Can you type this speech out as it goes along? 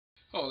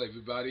Hello,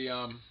 everybody.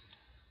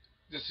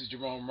 This is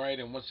Gerone Wright,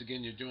 and once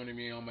again, you're joining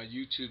me on my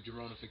YouTube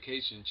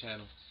Geronification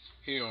channel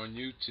here on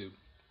YouTube.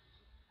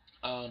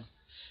 Um,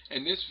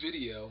 in this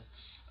video,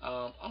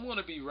 I'm going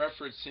to be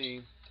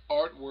referencing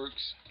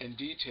artworks and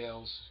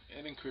details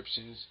and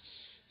encryptions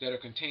that are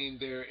contained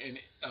there in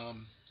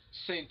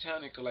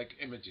Satanic-like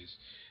images.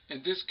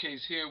 In this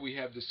case here, we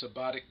have the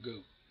Sabbath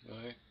goat.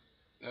 Right?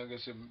 I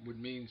guess it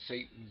would mean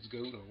Satan's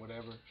goat or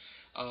whatever.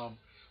 Um,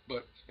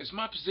 but it's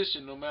my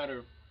position, no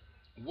matter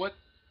what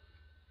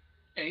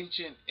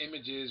ancient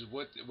images,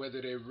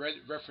 whether they're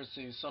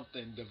referencing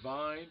something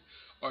divine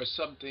or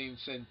something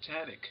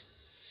satanic,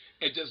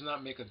 it does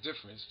not make a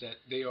difference. That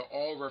they are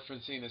all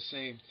referencing the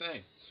same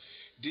thing.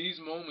 These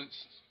moments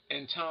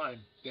in time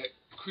that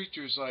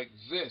creatures like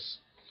this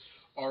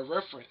are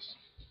referenced,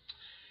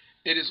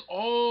 it is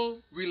all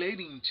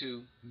relating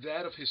to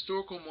that of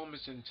historical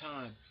moments in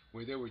time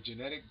where there were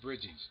genetic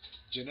bridgings.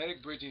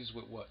 Genetic bridgings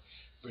with what?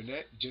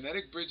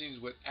 Genetic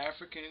bridgings with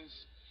Africans,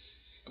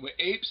 with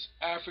apes,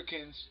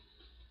 Africans,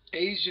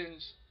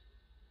 Asians,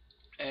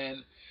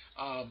 and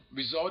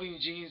resulting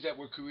genes that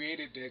were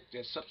created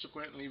that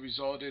subsequently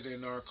resulted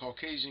in our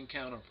Caucasian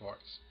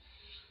counterparts.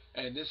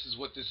 And this is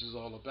what this is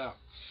all about.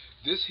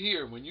 This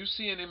here, when you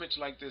see an image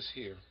like this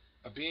here,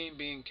 a being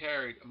being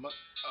carried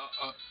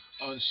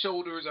on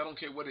shoulders, I don't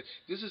care what it.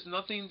 This is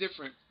nothing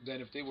different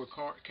than if they were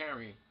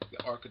carrying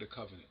the Ark of the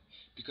Covenant.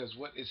 Because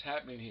what is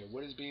happening here,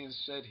 what is being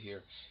said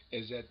here,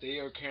 is that they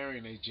are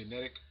carrying a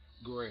genetic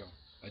grail,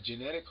 a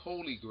genetic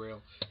holy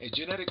grail, a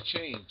genetic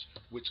change,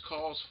 which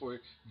calls for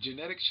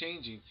genetic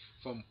changing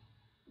from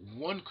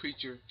one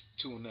creature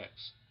to the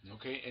next.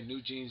 Okay, and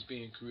new genes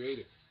being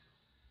created.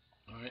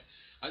 All right.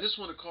 I just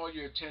want to call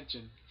your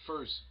attention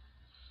first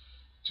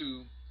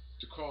to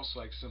the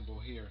cross-like symbol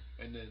here,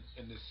 and then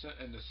in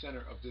the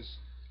center of this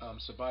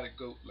Sabbatic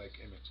goat-like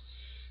image.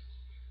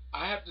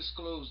 I have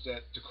disclosed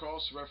that the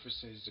cross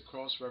references the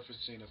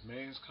cross-referencing of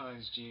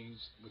mankind's genes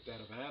with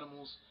that of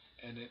animals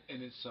and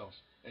in itself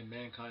and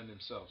mankind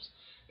themselves.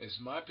 It's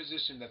my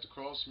position that the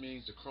cross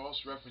means the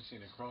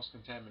cross-referencing and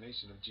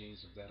cross-contamination of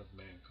genes of that of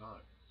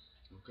mankind.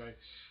 Okay,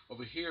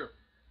 over here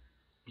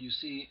you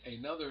see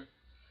another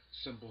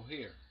symbol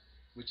here,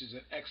 which is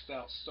an X'd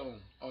out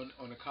stone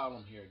on a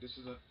column here. This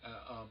is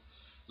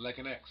like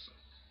an X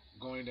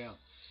going down.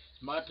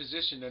 My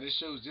position that it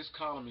shows this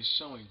column is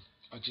showing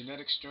a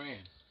genetic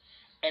strand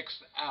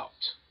X'd out.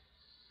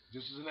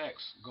 This is an X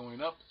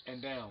going up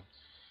and down.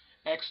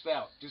 X'd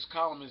out. This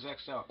column is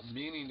X'd out,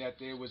 meaning that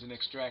there was an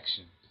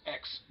extraction.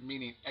 X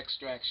meaning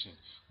extraction.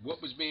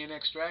 What was being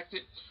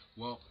extracted?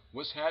 Well,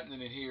 what's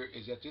happening in here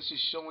is that this is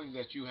showing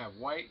that you have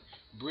white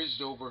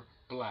bridged over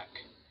black,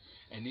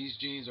 and these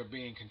genes are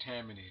being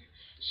contaminated.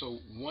 So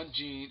one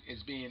gene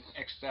is being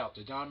X'd out,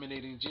 the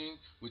dominating gene,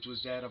 which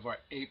was that of our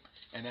ape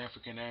and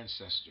African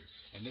ancestor.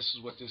 And this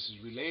is what this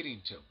is relating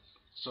to.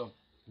 So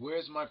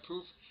where's my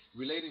proof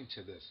relating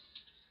to this?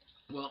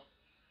 Well,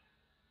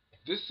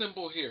 this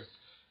symbol here,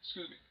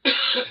 excuse me,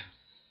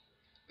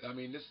 I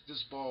mean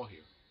this ball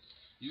here.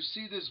 You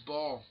see this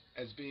ball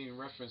as being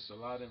referenced a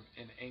lot in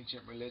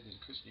ancient religion,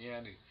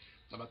 Christianity,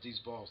 about these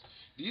balls.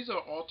 These are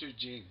altered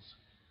genes.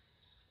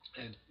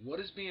 And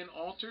what is being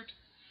altered?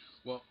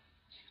 Well,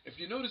 if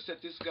you notice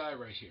that this guy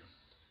right here,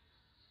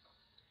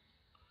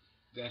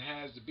 that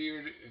has the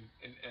beard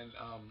and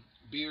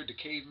beard, the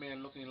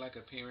caveman looking like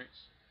appearance,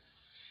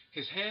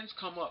 his hands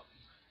come up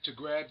to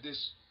grab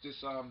this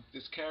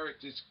carrot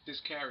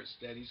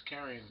that he's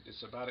carrying,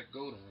 this Sabbatic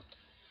goat on.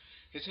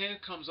 His hand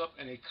comes up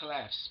and a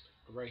clasp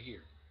right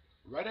here,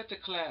 right at the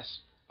clasp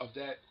of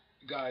that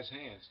guy's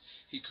hands.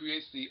 He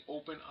creates the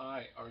open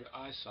eye or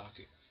eye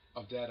socket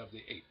of that of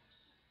the ape.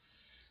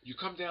 You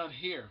come down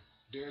here,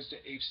 there's the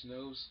ape's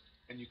nose,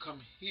 and you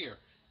come here,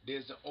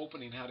 there's the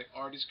opening, how the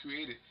artist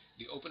created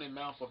the opening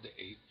mouth of the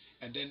ape,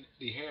 and then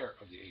the hair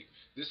of the ape.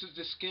 This is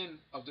the skin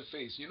of the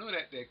face. You know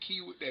that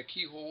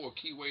keyhole or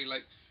keyway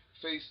like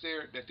face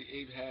there that the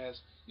ape has.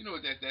 You know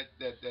that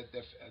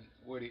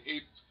where the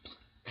ape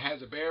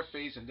has a bare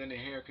face and then the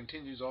hair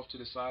continues off to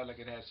the side like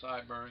it has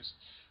sideburns.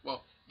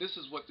 Well, this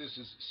is what this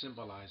is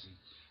symbolizing.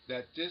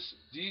 That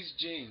these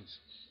genes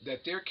that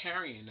they're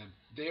carrying them,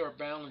 they are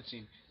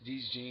balancing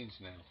these genes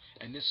now,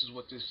 and this is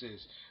what this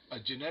is: a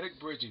genetic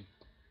bridging,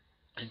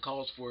 and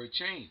calls for a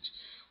change.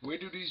 Where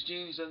do these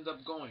genes end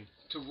up going?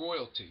 To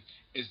royalty.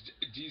 Is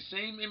these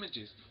same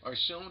images are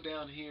shown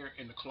down here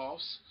in the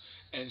cloths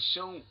and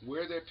shown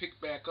where they're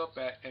picked back up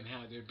at and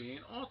how they're being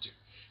altered.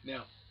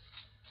 Now,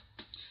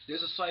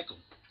 there's a cycle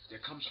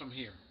that comes from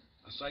here,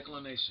 a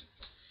cyclination.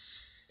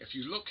 If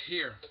you look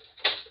here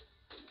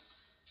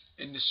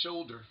in the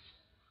shoulder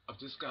of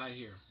this guy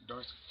here,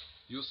 dark,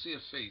 you'll see a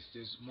face.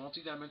 There's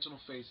multi-dimensional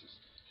faces.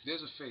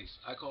 There's a face.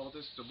 I call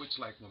this the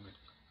witch-like woman,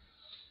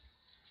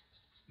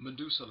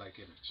 Medusa-like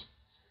image.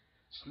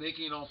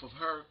 Snaking off of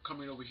her,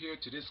 coming over here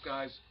to this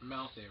guy's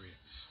mouth area.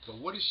 But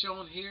what is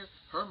shown here,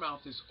 her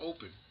mouth is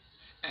open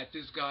at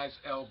this guy's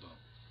elbow.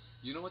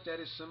 You know what that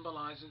is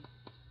symbolizing?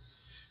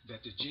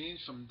 That the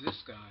genes from this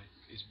guy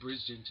is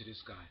bridged into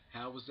this guy.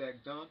 How was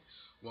that done?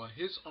 Well,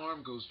 his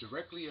arm goes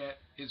directly at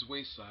his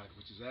waist side,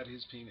 which is at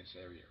his penis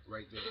area,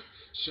 right there,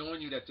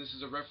 showing you that this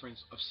is a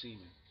reference of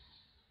semen,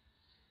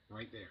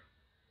 right there.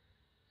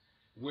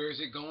 Where is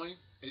it going?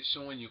 It's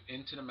showing you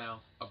into the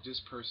mouth of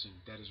this person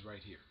that is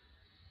right here.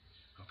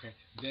 Okay.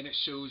 Then it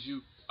shows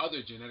you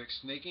other genetics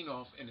snaking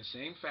off in the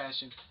same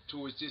fashion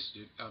towards this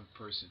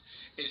person.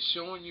 It's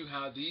showing you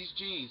how these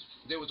genes,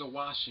 there was a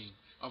washing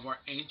of our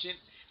ancient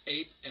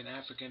ape and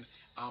African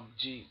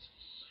genes.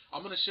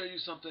 I'm going to show you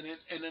something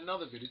in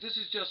another video. This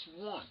is just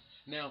one.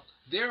 Now,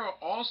 there are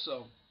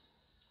also,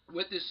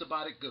 with this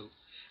Sabbath goat,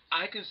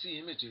 I can see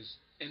images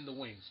in the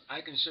wings.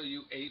 I can show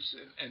you apes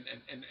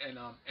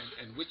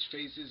and witch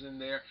faces in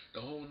there,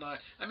 the whole nine.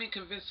 I mean,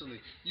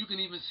 convincingly. You can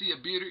even see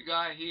a bearded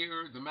guy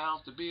here, the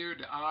mouth, the beard,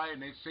 the eye,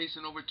 and they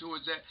facing over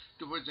towards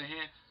the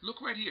hand.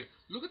 Look right here.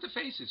 Look at the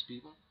faces,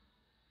 people.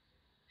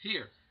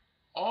 Here.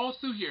 All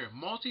through here,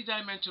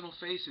 multi-dimensional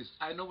faces.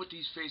 I know what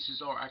these faces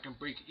are. I can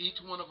break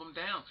each one of them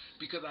down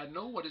because I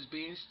know what is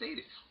being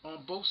stated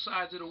on both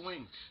sides of the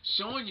wing,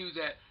 showing you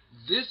that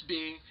this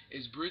being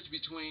is bridged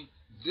between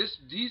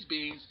these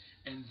beings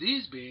and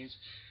these beings.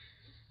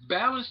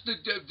 Balance the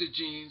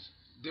genes.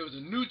 There was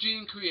a new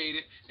gene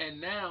created, and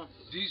now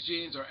these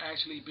genes are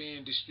actually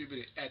being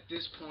distributed at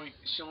this point,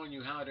 showing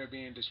you how they're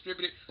being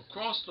distributed,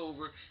 crossed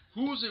over,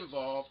 who's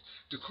involved,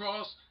 to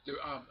cross the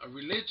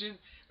religion,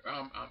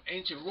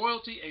 ancient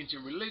royalty,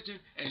 ancient religion,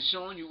 and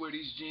showing you where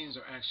these genes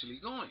are actually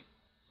going.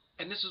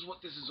 And this is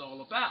what this is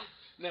all about.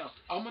 Now,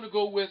 I'm going to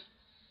go with,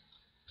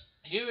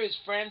 here is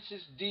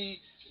Francis D.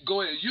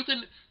 Goya. You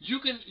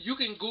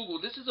can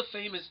Google, this is a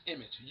famous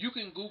image. You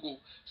can Google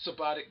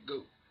Sabbath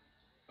goat.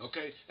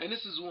 Okay, and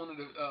this is one of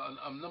the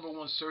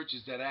 #1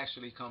 searches that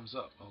actually comes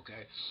up.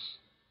 Okay,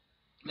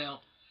 now,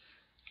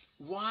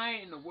 why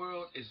in the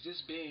world is this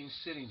being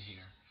sitting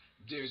here?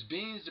 There's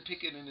beings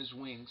depicted in his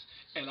wings,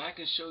 and I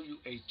can show you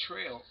a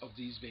trail of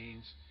these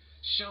beings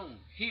shown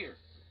here.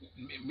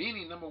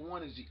 Meaning,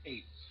 #1 is the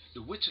ape,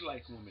 the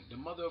witch-like woman, the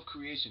mother of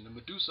creation, the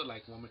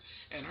Medusa-like woman,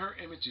 and her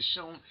image is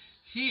shown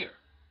here.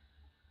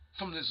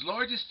 From this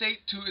largest state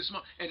to its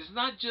small, and it's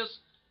not just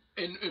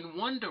in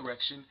one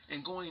direction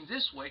and going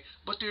this way,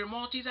 but they're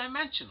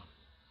multi-dimensional.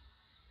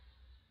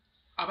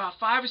 About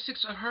 5 or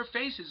 6 of her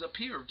faces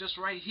appear just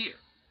right here.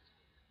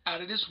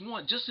 Out of this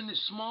one, just in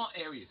this small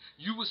area,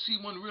 you will see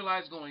one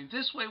realize going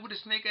this way with a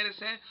snake at its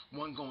head,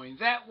 one going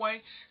that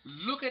way.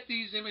 Look at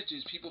these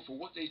images, people, for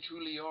what they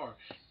truly are.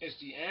 It's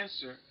the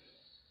answer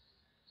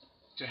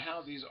to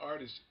how these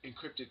artists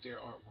encrypted their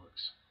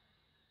artworks.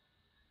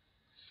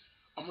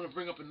 I'm going to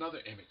bring up another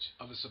image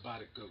of a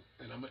Sabbath goat,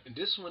 and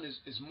this one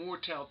is more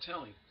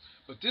telltale.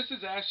 But this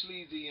is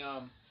actually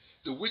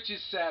the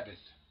witch's Sabbath,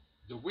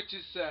 the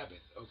witch's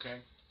Sabbath.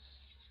 Okay,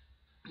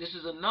 this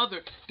is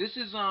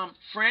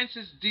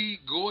Francis D.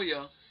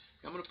 Goya.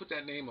 I'm going to put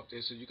that name up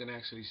there so you can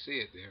actually see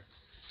it there.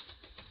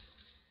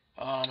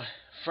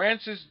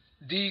 Francis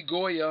D.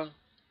 Goya,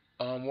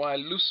 why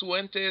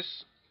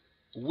Lusuentes,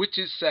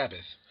 witch's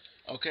Sabbath.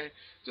 Okay,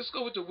 just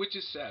go with the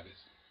witch's Sabbath.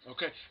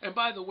 Okay, and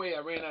by the way, I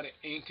ran out of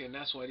ink, and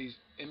that's why these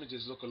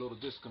images look a little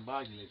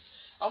discombobulated.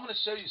 I'm going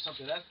to show you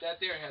something. That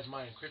there has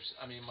my encryption.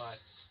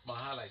 My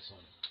highlights on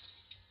it.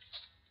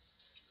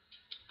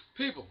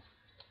 People,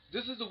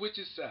 this is the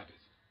witch's Sabbath.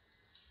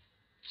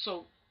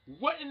 So,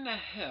 what in the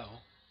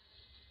hell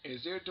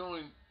is they're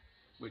doing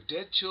with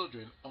dead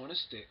children on a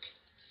stick?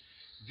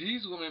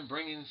 These women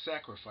bringing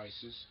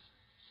sacrifices,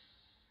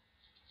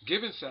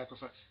 giving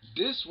sacrifice.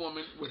 This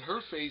woman with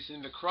her face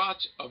in the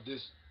crotch of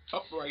this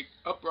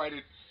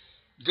uprighted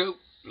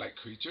goat-like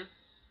creature.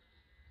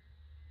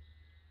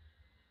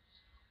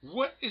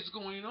 What is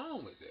going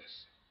on with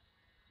this?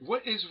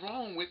 What is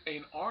wrong with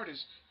an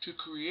artist to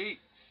create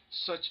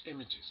such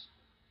images?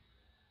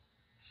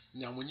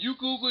 Now, when you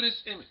Google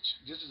this image,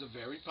 this is a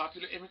very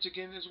popular image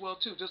again as well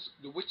too. Just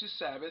the witch's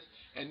Sabbath,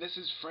 and this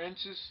is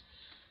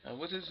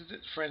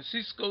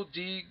Francisco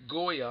D.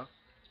 Goya,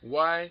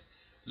 y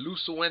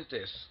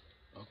Lusuentes.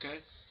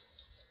 Okay.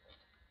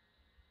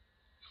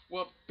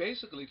 Well,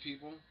 basically,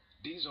 people,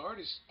 these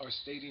artists are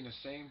stating the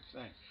same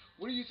thing.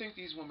 What do you think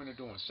these women are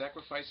doing?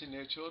 Sacrificing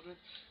their children?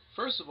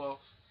 First of all,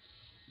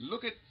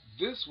 look at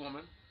this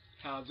woman,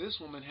 how this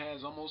woman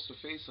has almost the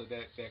face of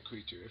that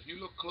creature. If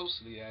you look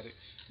closely at it,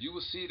 you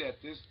will see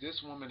that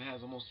this woman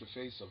has almost the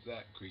face of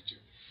that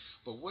creature.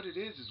 But what it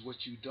is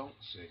what you don't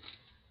see.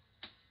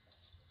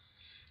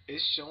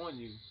 It's showing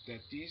you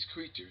that these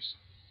creatures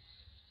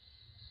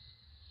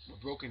were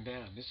broken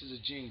down. This is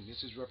a gene.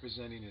 This is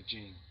representing a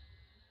gene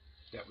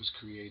that was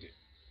created,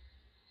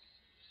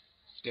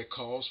 that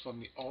calls from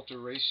the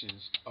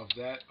alterations of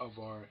that of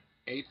our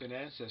ape and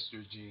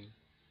ancestor gene,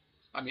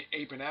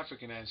 ape and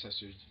African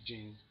ancestor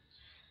gene,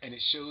 and it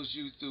shows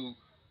you through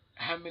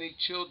how many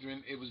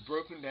children it was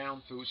broken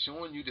down through,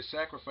 showing you the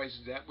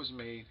sacrifices that was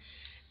made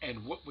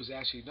and what was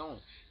actually done.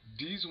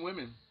 These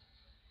women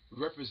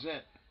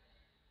represent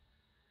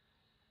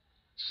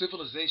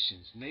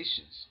civilizations,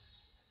 nations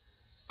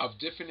of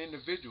different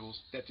individuals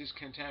that this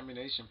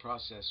contamination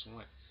process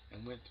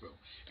went through.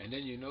 And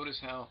then you notice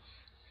how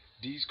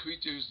these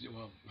creatures,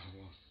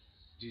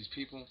 these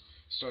people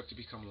start to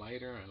become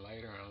lighter and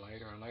lighter and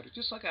lighter and lighter,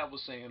 just like I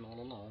was saying all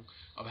along,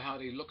 of how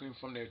they're looking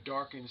from their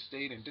darkened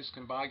state and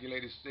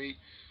discombobulated state,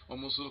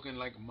 almost looking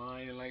like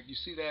mine, like you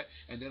see that,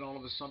 and then all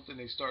of a sudden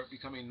they start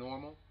becoming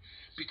normal,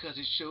 because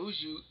it's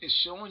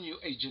showing you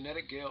a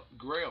genetic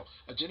grail,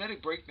 a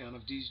genetic breakdown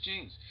of these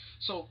genes.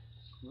 So,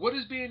 what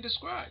is being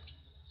described?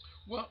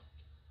 Well,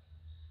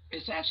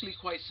 it's actually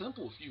quite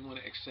simple if you want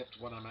to accept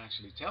what I'm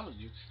actually telling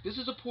you. This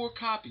is a poor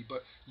copy,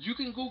 but you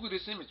can Google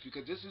this image,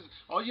 because this is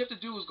all you have to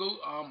do is go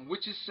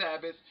Witches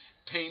Sabbath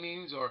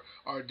paintings, or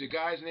the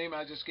guy's name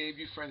I just gave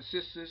you,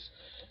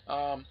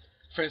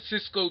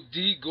 Francisco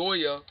de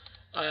Goya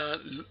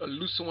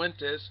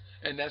Lucientes,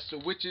 and that's the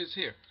witches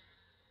here.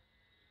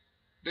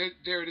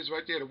 There it is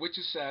right there, the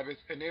Witches Sabbath,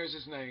 and there's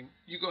his name.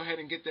 You go ahead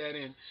and get that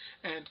in,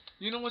 and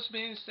you know what's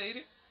being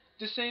stated?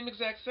 The same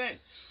exact thing.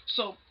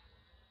 So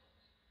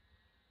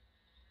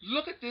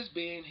look at this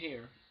being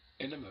here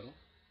in the middle.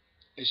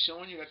 It's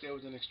showing you that there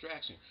was an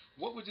extraction.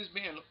 What was this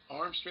being?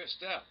 Arm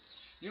stretched out.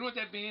 You know what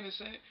that being is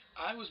saying?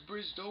 I was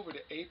bridged over to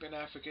ape and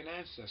African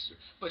ancestor.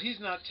 But he's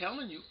not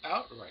telling you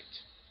outright.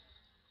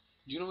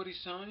 You know what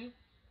he's telling you?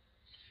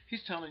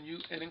 He's telling you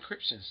an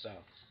encryption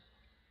style.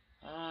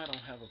 I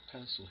don't have a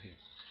pencil here.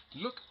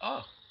 Look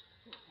up.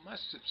 My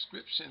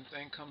subscription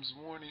thing comes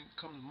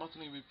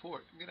monthly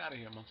report. Get out of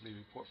here, monthly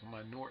report from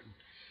my Norton.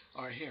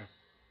 All right, here.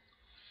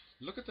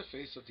 Look at the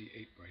face of the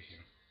ape right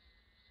here.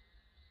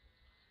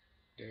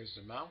 There's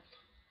the mouth.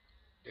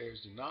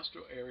 There's the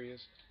nostril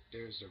areas.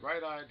 There's the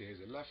right eye. There's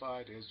the left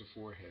eye. There's the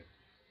forehead,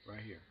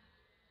 right here.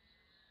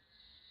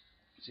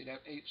 See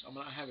that apes?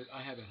 I have it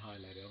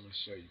highlighted. I'm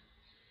gonna show you.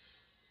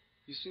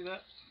 You see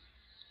that?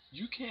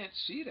 You can't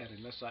see that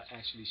unless I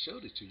actually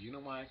showed it to you. You know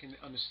why I can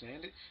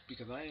understand it?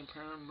 Because I am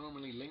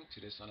paranormally linked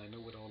to this, and I know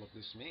what all of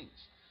this means.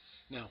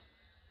 Now,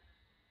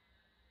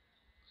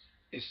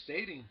 it's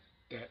stating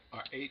that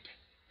our ape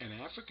and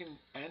African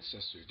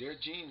ancestor, their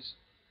genes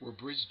were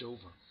bridged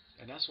over,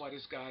 and that's why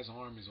this guy's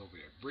arm is over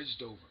there,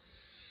 bridged over.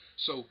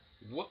 So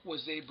what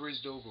was they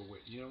bridged over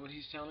with? You know what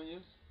he's telling you?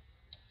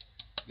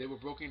 They were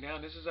broken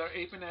down. This is our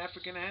ape and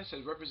African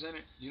ancestors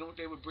represented. You know what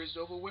they were bridged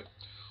over with?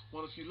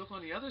 Well, if you look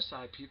on the other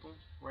side, people,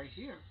 right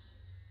here,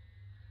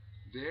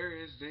 there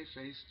is the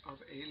face of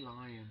a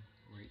lion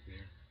right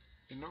there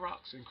in the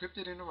rocks,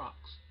 encrypted in the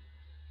rocks.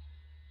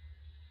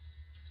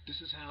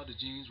 This is how the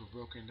genes were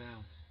broken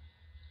down.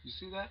 You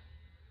see that?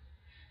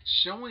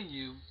 Showing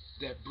you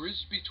that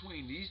bridge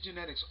between these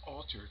genetics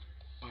altered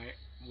by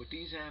with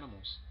these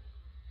animals.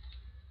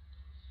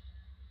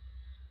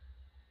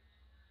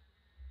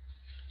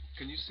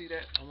 Can you see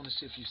that? I want to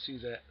see if you see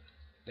that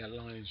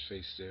lion's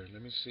face there.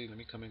 Let me see. Let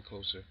me come in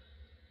closer.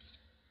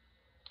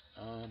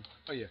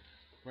 Oh yeah,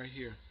 right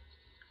here.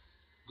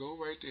 Go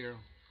right there,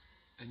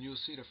 and you'll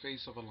see the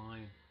face of a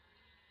lion.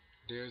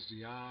 There's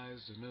the eyes,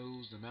 the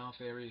nose, the mouth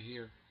area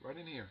here, right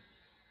in here.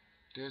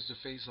 There's the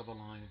face of a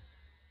lion.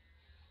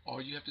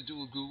 All you have to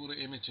do is Google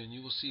the image, and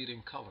you will see it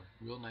in color,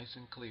 real nice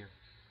and clear.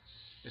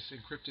 It's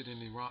encrypted in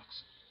the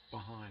rocks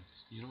behind.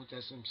 You know what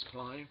that's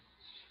implying?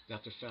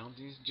 That the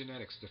founding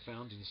genetics, the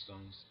founding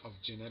stones of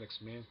genetics,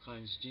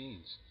 mankind's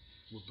genes,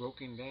 were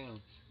broken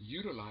down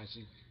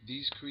utilizing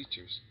these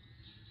creatures.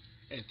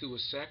 And through a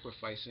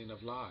sacrificing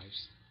of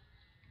lives,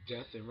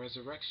 death and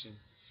resurrection,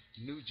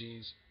 new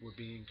genes were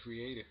being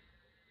created.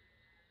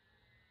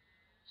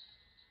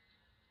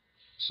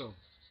 So,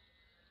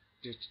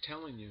 they're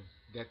telling you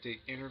that they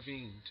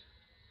intervened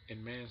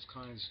in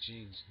mankind's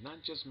genes,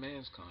 not just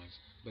mankind's,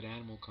 but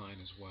animal kind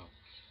as well.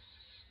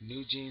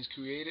 New genes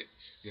created,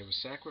 they were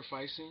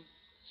sacrificing,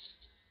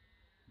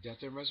 death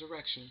and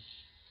resurrection,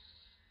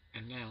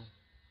 and now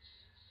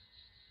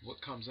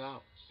what comes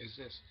out is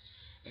this.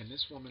 And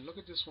this woman, look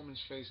at this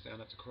woman's face down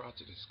at the crotch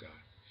of this guy,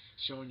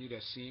 showing you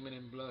that semen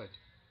and blood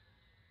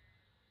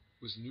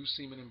new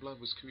semen and blood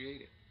was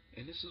created.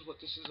 And this is what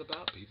this is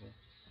about, people.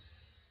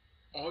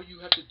 All you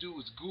have to do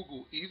is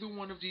Google either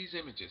one of these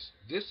images,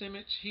 this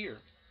image here,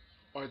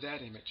 or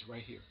that image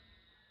right here.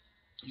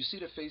 You see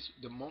the face,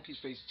 the monkey's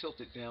face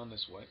tilted down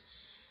this way.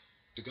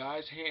 The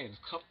guy's hands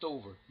cupped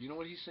over. You know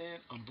what he's saying?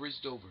 I'm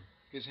bridged over.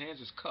 His hands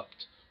is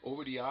cupped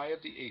over the eye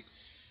of the ape.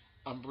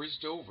 I'm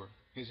bridged over.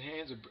 His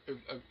hands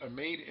are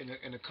made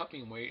in a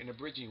cupping way, in a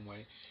bridging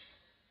way.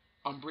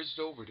 I'm bridged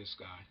over this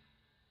guy.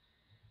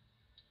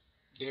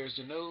 There's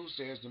the nose,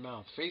 there's the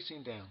mouth,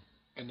 facing down,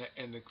 and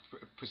the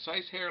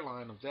precise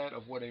hairline of that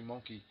of what a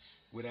monkey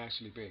would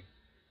actually be.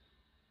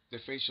 The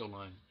facial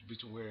line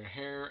between where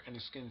hair and the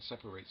skin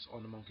separates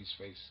on the monkey's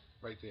face,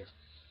 right there.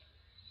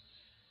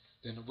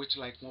 Then the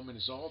witch-like woman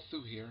is all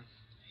through here.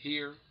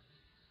 Here,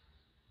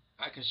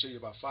 I can show you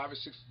about 5 or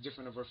 6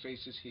 different of her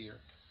faces here.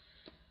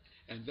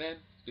 And then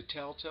the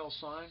telltale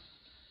sign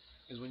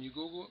is when you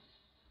Google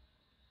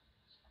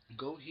it,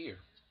 go here.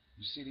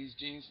 You see these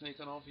genes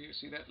snaking off here?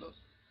 See that? Look.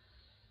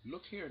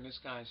 Look here in this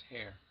guy's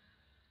hair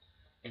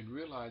and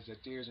realize that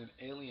there's an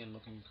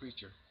alien-looking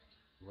creature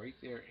right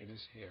there in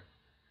his hair.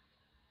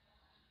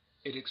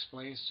 It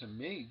explains to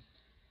me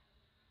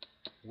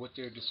what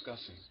they're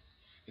discussing.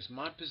 It's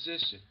my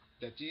position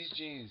that these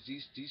genes,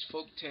 these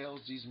folk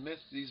tales, these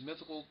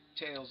mythical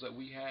tales that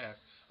we have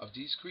of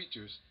these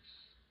creatures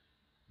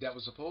that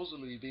was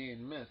supposedly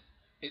being myth,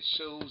 it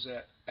shows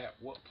at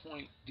what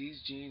point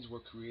these genes were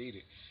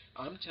created.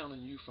 I'm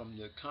telling you, from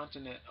the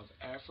continent of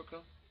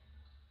Africa,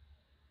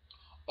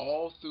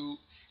 all through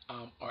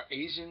our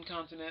Asian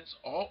continents,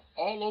 all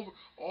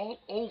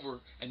over,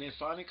 and then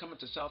finally coming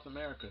to South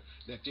America,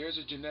 that there's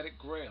a genetic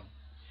grail,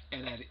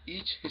 and at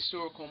each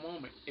historical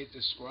moment, it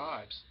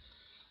describes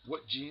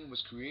what gene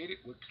was created,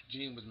 what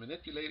gene was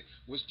manipulated,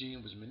 which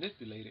gene was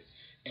manipulated,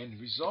 and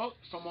the result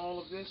from all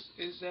of this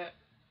is that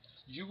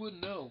you will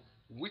know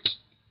which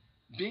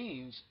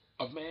beings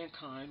of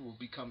mankind will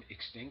become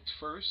extinct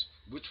first,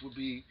 which will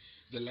be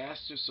the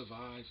last to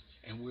survive,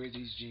 and where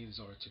these genes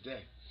are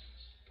today.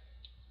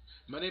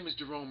 My name is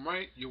Gerone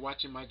Wright. You're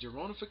watching my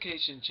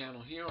Geronification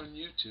channel here on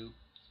YouTube,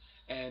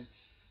 and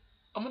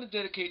I'm going to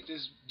dedicate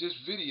this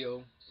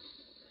video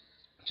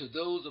to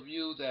those of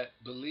you that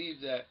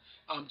believe that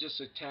I'm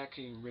just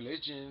attacking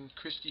religion,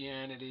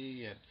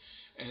 Christianity,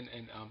 and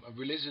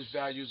religious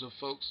values of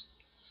folks.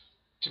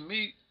 To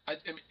me,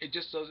 it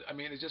just doesn't. I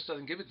mean, it just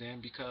doesn't give a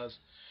damn, because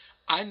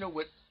I know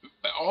what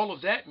all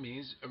of that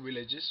means.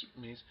 Religious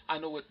means. I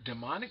know what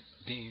demonic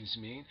beings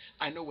mean.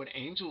 I know what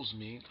angels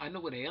mean. I know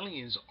what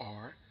aliens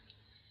are.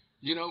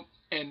 You know,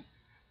 and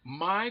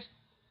my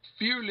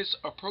fearless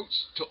approach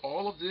to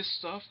all of this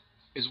stuff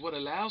is what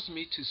allows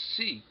me to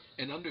see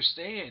and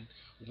understand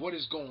what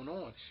is going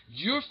on.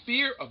 Your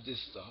fear of this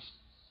stuff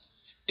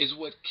is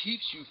what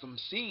keeps you from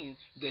seeing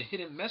the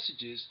hidden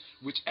messages,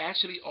 which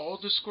actually all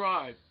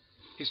describe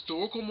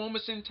historical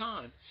moments in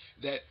time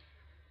that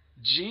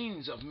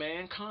genes of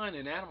mankind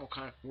and animal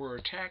kind were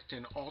attacked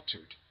and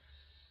altered,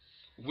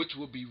 which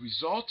will be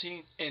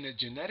resulting in a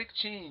genetic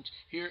change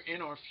here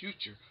in our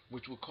future,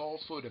 which will call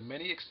for the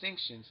many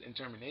extinctions and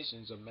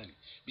terminations of many.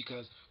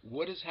 Because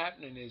what is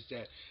happening is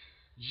that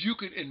you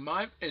could, in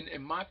my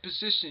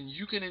position,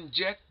 you can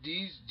inject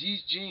these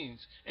genes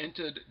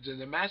into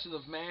the masses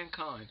of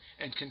mankind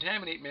and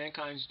contaminate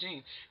mankind's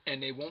gene,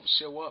 and they won't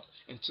show up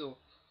until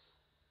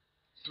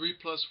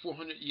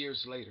 400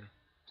 years later.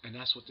 And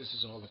that's what this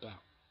is all about.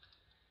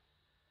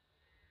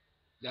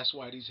 That's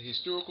why these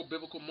historical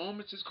biblical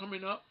moments is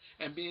coming up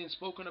and being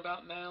spoken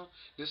about now.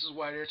 This is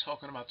why they're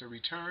talking about the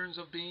returns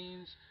of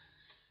beings.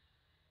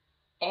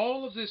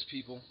 All of this,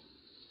 people,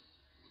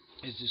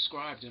 is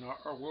described in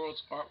our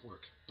world's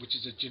artwork, which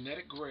is a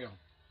genetic grail.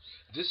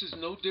 This is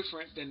no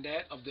different than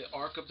that of the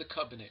Ark of the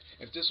Covenant.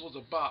 If this was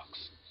a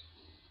box,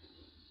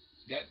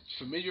 that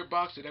familiar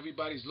box that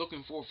everybody's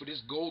looking for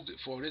this gold,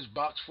 for this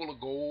box full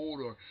of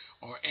gold,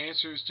 or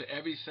answers to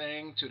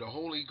everything, to the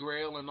Holy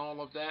Grail and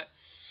all of that,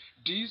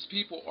 these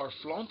people are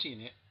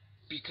flaunting it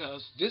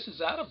because this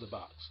is out of the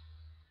box.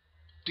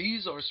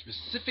 These are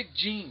specific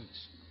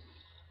genes,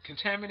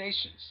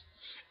 contaminations.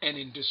 And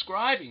in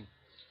describing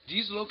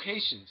these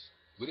locations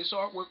where this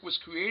artwork was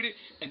created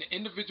and the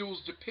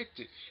individuals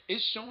depicted,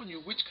 it's showing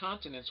you which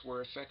continents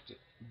were affected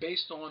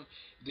based on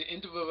the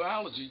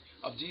individuality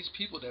of these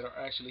people that are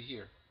actually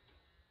here.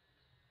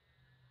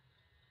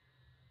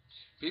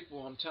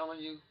 People, I'm telling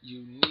you,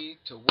 you need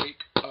to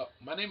wake up.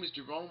 My name is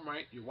Gerone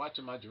Wright. You're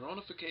watching my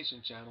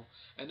Geronification channel,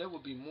 and there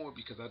will be more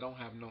because I don't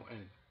have no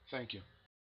end. Thank you.